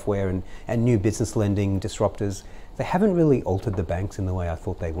new software and new business lending disruptors, they haven't really altered the banks in the way I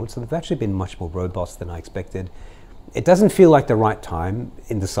thought they would. So they've actually been much more robust than I expected. It doesn't feel like the right time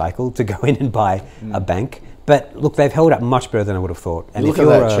in the cycle to go in and buy a bank. But look, they've held up much better than I would have thought. And look at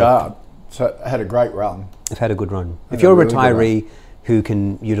that chart. So it had a great run. They've had a good run. If you're a retiree who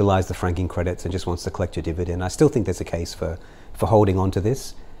can utilise the franking credits and just wants to collect your dividend, I still think there's a case for holding on to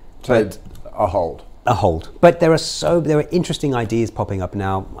this. So a hold. A hold. But there are interesting ideas popping up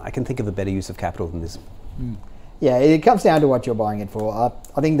now. I can think of a better use of capital than this. Yeah, it comes down to what you're buying it for.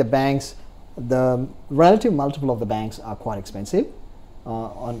 I think the banks, the relative multiple of the banks are quite expensive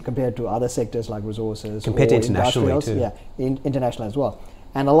compared to other sectors like resources. Compared to internationally too. Yeah, international as well.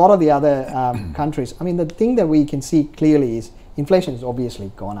 And a lot of the other countries, I mean, the thing that we can see clearly is inflation has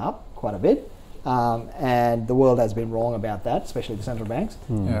obviously gone up quite a bit. And the world has been wrong about that, especially the central banks.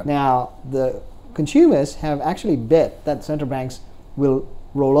 Yeah. Now, the consumers have actually bet that central banks will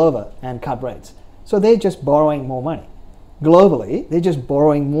roll over and cut rates. So they're just borrowing more money. Globally, they're just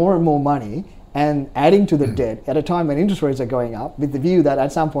borrowing more and more money and adding to the debt at a time when interest rates are going up, with the view that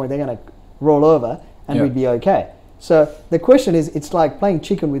at some point they're going to roll over and we'd be okay. So the question is, it's like playing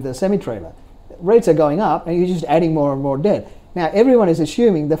chicken with a semi-trailer. Rates are going up and you're just adding more and more debt. Now, everyone is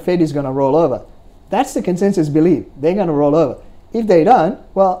assuming the Fed is going to roll over. That's the consensus belief. They're going to roll over. If they don't,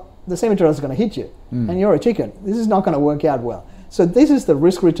 well, the semi-trailer is going to hit you and you're a chicken. This is not going to work out well. So this is the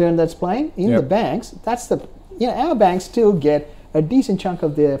risk return that's playing in the banks. That's our banks still get a decent chunk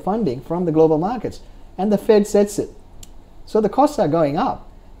of their funding from the global markets, and the Fed sets it. So the costs are going up.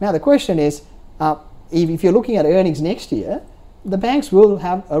 Now the question is, if you're looking at earnings next year, the banks will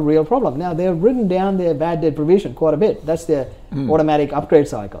have a real problem. Now they've written down their bad debt provision quite a bit. That's their automatic upgrade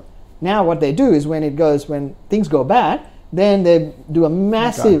cycle. Now what they do is when things go bad, then they do a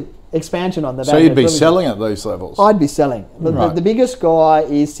massive expansion on the bad debt provision. So you'd be provision. selling at these levels? I'd be selling. The biggest guy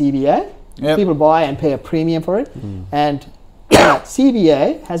is CBA. Yep. People buy and pay a premium for it. And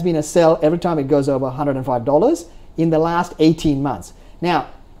CBA has been a sell every time it goes over $105 in the last 18 months. Now,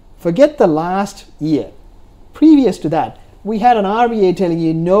 forget the last year. Previous to that, we had an RBA telling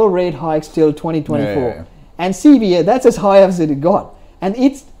you no rate hikes till 2024. Yeah. And CBA, that's as high as it got. And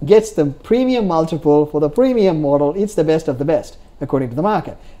it gets the premium multiple for the premium model. It's the best of the best, according to the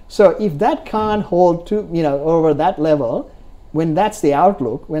market. So if that can't hold to, over that level, when that's the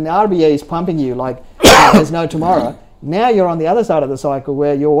outlook, when the RBA is pumping you like there's no tomorrow, now you're on the other side of the cycle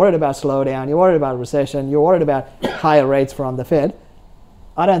where you're worried about slowdown, you're worried about recession, you're worried about higher rates from the Fed.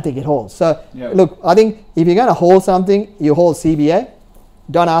 I don't think it holds. So look, I think if you're going to hold something, you hold CBA.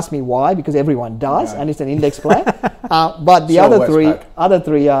 Don't ask me why, because everyone does, and it's an index play. But the other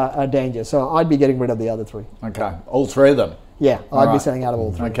three are danger. So I'd be getting rid of the other three. Okay, all three of them? Yeah, I'd be selling out of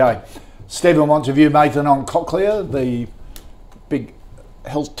all three. Okay. Stephen wants a view, Nathan, on Cochlear, the big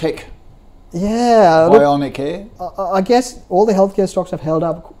health tech bionic ear. I guess all the healthcare stocks have held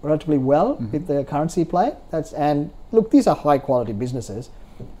up relatively well with the currency play. And look, these are high quality businesses,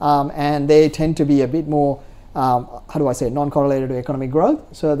 and they tend to be a bit more, non-correlated to economic growth.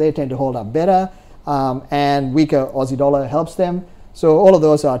 So they tend to hold up better, and weaker Aussie dollar helps them. So all of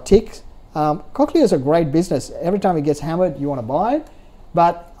those are ticks. Cochlear is a great business. Every time it gets hammered, you want to buy it.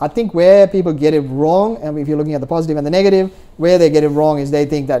 But I think where people get it wrong, and if you're looking at the positive and the negative, where they get it wrong is they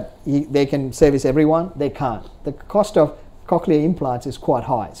think that they can service everyone. They can't. The cost of cochlear implants is quite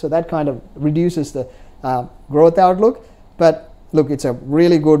high. So that kind of reduces the growth outlook. But look, it's a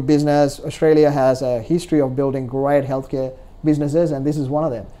really good business. Australia has a history of building great healthcare businesses, and this is one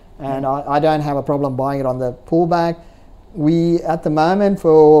of them. And I don't have a problem buying it on the pullback. We, at the moment,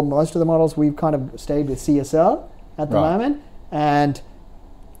 for most of the models, we've kind of stayed with CSL at the moment. And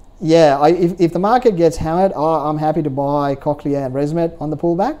if the market gets hammered, I'm happy to buy Cochlear and ResMed on the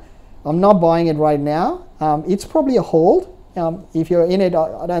pullback. I'm not buying it right now. It's probably a hold. If you're in it,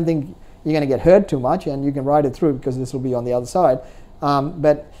 I don't think you're going to get hurt too much, and you can ride it through because this will be on the other side.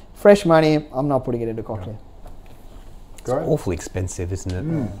 But fresh money, I'm not putting it into Cochlear. It's awfully expensive, isn't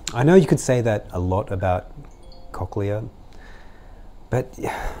it? I know you could say that a lot about Cochlear, but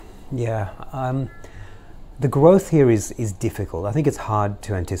the growth here is difficult. I think it's hard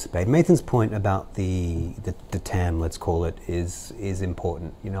to anticipate. Nathan's point about the TAM, let's call it, is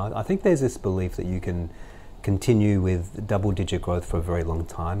important. I think there's this belief that you can continue with double-digit growth for a very long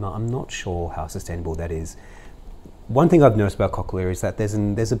time. I'm not sure how sustainable that is. One thing I've noticed about Cochlear is that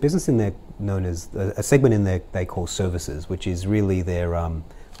there's a business in there known as a segment in there they call services, which is really their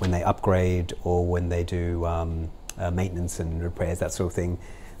when they upgrade or when they do maintenance and repairs, that sort of thing.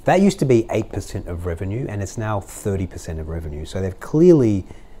 That used to be 8% of revenue, and it's now 30% of revenue. So they've clearly,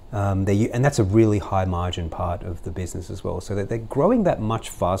 and that's a really high margin part of the business as well. So they're growing that much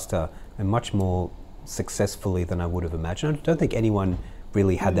faster and much more successfully than I would have imagined. I don't think anyone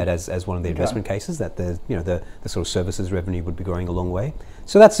really had that as one of the investment cases, that the sort of services revenue would be growing a long way.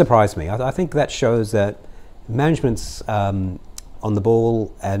 So that surprised me. I think that shows that management's on the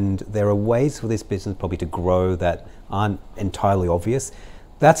ball, and there are ways for this business probably to grow that aren't entirely obvious.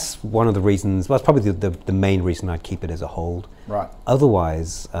 That's one of the reasons, well, it's probably the main reason I'd keep it as a hold. Right.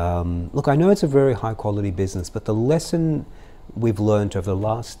 Otherwise, look, I know it's a very high quality business, but the lesson we've learned over the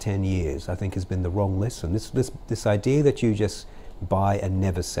last 10 years, I think, has been the wrong lesson. This idea that you just buy and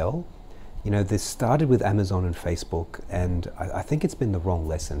never sell, this started with Amazon and Facebook, and I think it's been the wrong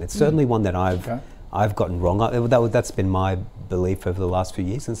lesson. It's certainly one that I've gotten wrong. That's been my belief over the last few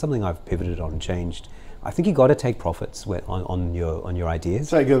years, and something I've pivoted on and changed. I think you got to take profits on your ideas.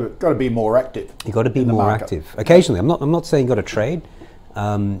 So you've got to be more active. You got to be more active occasionally. I'm not saying you got to trade,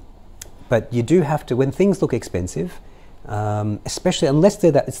 but you do have to when things look expensive, especially unless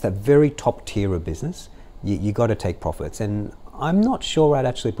it's that very top tier of business. You got to take profits, and I'm not sure I'd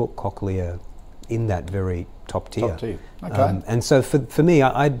actually put Cochlear in that very top tier. Top tier. Okay. And so for me,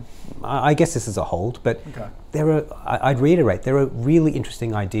 I guess this is a hold, but I'd reiterate, there are really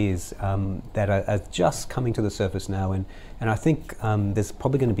interesting ideas that are just coming to the surface now, and I think there's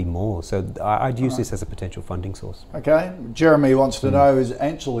probably going to be more. So I'd use this as a potential funding source. Okay. Jeremy wants to know, is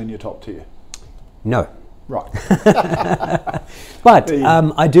Ansell in your top tier? No. Right. But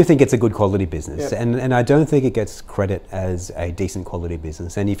I do think it's a good quality business, Yep. and I don't think it gets credit as a decent quality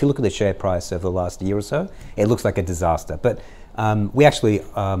business. And if you look at the share price over the last year or so, it looks like a disaster. But we actually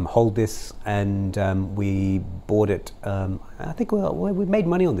hold this, and we bought it. I think we made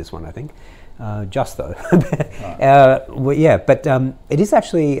money on this one, I think. Just though. But it is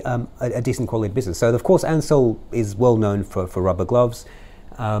actually a decent quality business. So of course Ansell is well known for rubber gloves.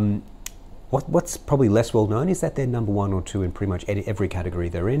 What's probably less well known is that they're number 1 or 2 in pretty much every category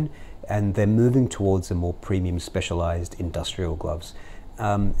they're in, and they're moving towards a more premium specialized industrial gloves.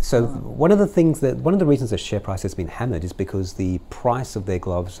 So one of the reasons the share price has been hammered is because the price of their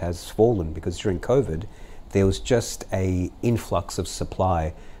gloves has fallen, because during COVID there was just a influx of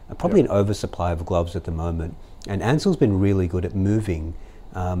supply, probably an oversupply of gloves at the moment, and Ansell's been really good at moving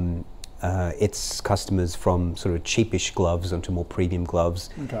its customers from sort of cheapish gloves onto more premium gloves.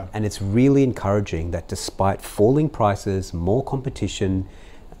 Okay. And it's really encouraging that despite falling prices, more competition,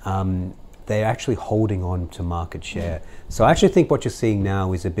 they're actually holding on to market share. So I actually think what you're seeing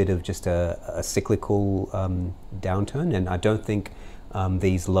now is a bit of just a cyclical downturn, and I don't think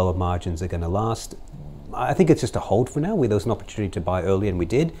these lower margins are going to last. I think it's just a hold for now, where there was an opportunity to buy early, and we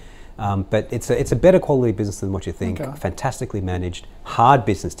did. But it's a better quality business than what you think. Okay. Fantastically managed, hard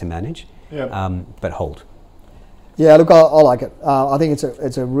business to manage, but hold. Yeah, look, I like it. I think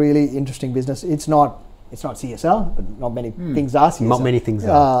it's a really interesting business. It's not CSL, but not many things are CSL. Not many things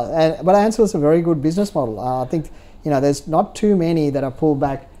are. But Ansell is a very good business model. I think there's not too many that are pulled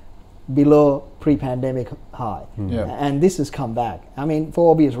back below pre-pandemic high, and this has come back. I mean,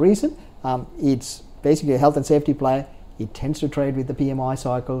 for obvious reason. It's basically a health and safety play. It tends to trade with the PMI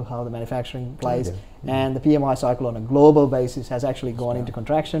cycle, how the manufacturing plays, and the PMI cycle on a global basis has actually gone into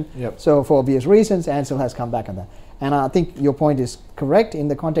contraction. So for obvious reasons, Ansell has come back on that. And I think your point is correct in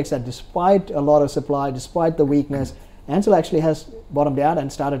the context that despite a lot of supply, despite the weakness, Ansell actually has bottomed out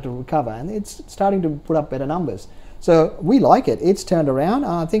and started to recover, and it's starting to put up better numbers. So we like it. It's turned around.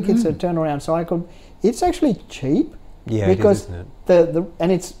 I think it's a turnaround cycle. It's actually cheap. Yeah, because it is,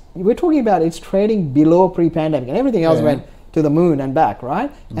 isn't it? We're talking about it's trading below pre-pandemic, and everything else went to the moon and back,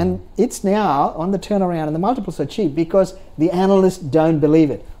 right? And it's now on the turnaround, and the multiples are cheap because the analysts don't believe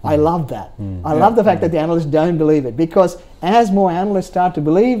it. I love that. I love the fact that the analysts don't believe it, because as more analysts start to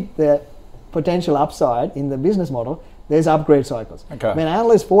believe the potential upside in the business model, there's upgrade cycles. Okay. When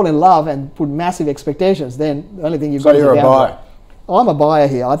analysts fall in love and put massive expectations, then the only thing you've got So is you're a a downgrade. buyer. I'm a buyer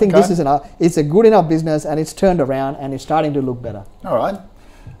here. I think this is it's a good enough business, and it's turned around and it's starting to look better. All right.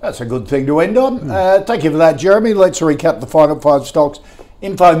 That's a good thing to end on. Thank you for that, Jeremy. Let's recap the final 5 stocks.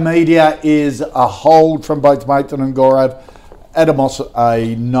 Infomedia is a hold from both Mathan and Gaurav. Atomos,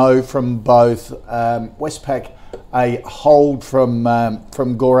 a no from both. Westpac, a hold from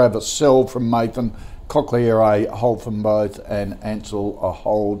Gaurav, a sell from Mathan. Cochlear, a hold from both. And Ansell, a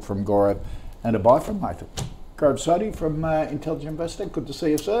hold from Gaurav and a buy from Mathan. Gaurav Sodhi from Intelligent Investor. Good to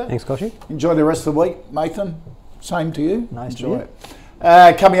see you, sir. Thanks, Koshi. Enjoy the rest of the week. Mathan, same to you. Nice to Enjoy you.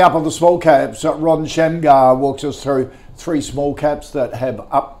 it. Coming up on the small caps, Ron Shamgar walks us through 3 small caps that have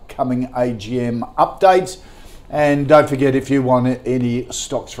upcoming AGM updates. And don't forget, if you want any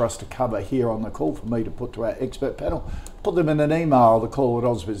stocks for us to cover here on the call for me to put to our expert panel, put them in an email,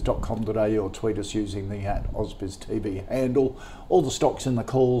 thecall@ausbiz.com.au, or tweet us using the @AusbizTV handle. All the stocks in the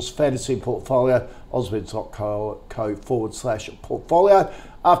calls, fantasy portfolio, ausbiz.co/portfolio.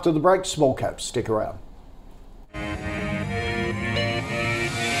 After the break, small caps, stick around.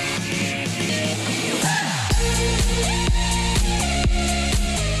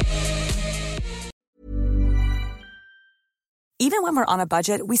 Even when we're on a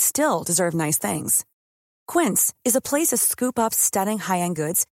budget, we still deserve nice things. Quince is a place to scoop up stunning high-end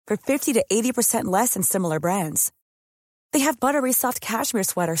goods for 50 to 80% less than similar brands. They have buttery soft cashmere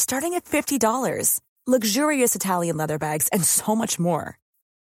sweaters starting at $50, luxurious Italian leather bags, and so much more.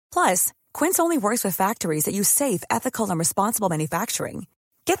 Plus, Quince only works with factories that use safe, ethical, and responsible manufacturing.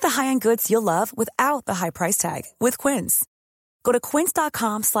 Get the high-end goods you'll love without the high price tag with Quince. Go to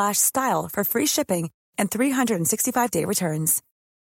quince.com/style for free shipping and 365-day returns.